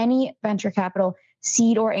raised any venture capital,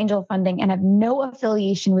 seed, or angel funding and have no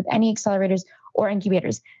affiliation with any accelerators or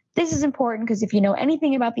incubators. This is important because if you know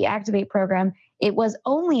anything about the Activate program, it was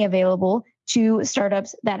only available to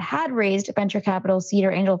startups that had raised venture capital, seed,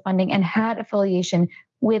 or angel funding and had affiliation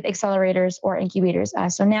with accelerators or incubators.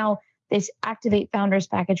 So now this Activate Founders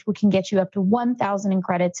Package can get you up to 1,000 in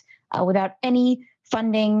credits without any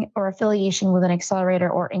funding or affiliation with an accelerator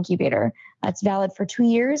or incubator. It's valid for 2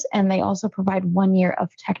 years, and they also provide 1 year of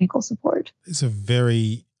technical support. It's a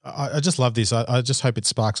very, I just love this. I just hope it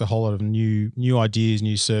sparks a whole lot of new ideas,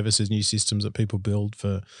 new services, new systems that people build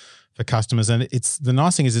for customers. And it's the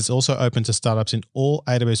nice thing is it's also open to startups in all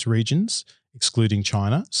AWS regions, excluding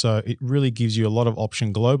China. So it really gives you a lot of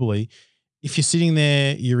option globally. If you're sitting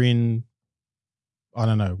there, you're in, I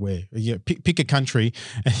don't know where, pick a country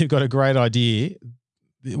and you've got a great idea.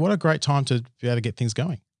 What a great time to be able to get things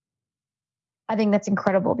going. I think that's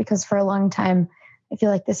incredible because for a long time, I feel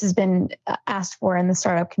like this has been asked for in the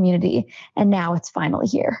startup community, and now it's finally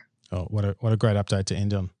here. Oh, what a great update to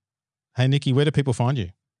end on. Hey, Nikki, where do people find you?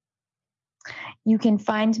 You can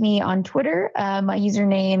find me on Twitter. My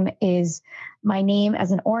username is my name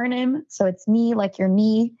as an ornym. So it's me, like your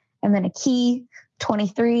knee, and then a key,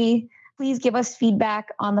 23. Please give us feedback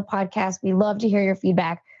on the podcast. We love to hear your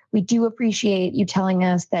feedback. We do appreciate you telling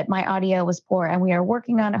us that my audio was poor, and we are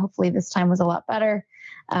working on it. Hopefully this time was a lot better.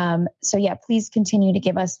 So yeah, please continue to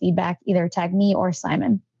give us feedback, either tag me or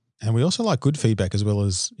Simon. And we also like good feedback as well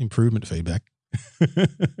as improvement feedback.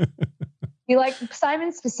 You like,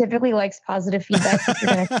 Simon specifically likes positive feedback. If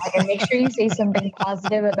you're going to tag him, make sure you say something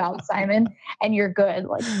positive about Simon and you're good.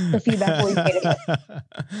 Like the feedback will be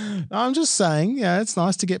paid. I'm just saying, yeah, it's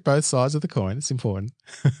nice to get both sides of the coin. It's important.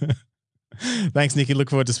 Thanks, Nikki. Look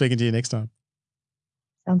forward to speaking to you next time.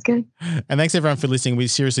 Sounds good. And thanks everyone for listening. We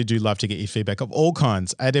seriously do love to get your feedback of all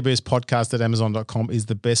kinds. AWS podcast at Amazon.com is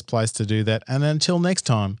the best place to do that. And until next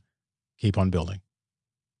time, keep on building.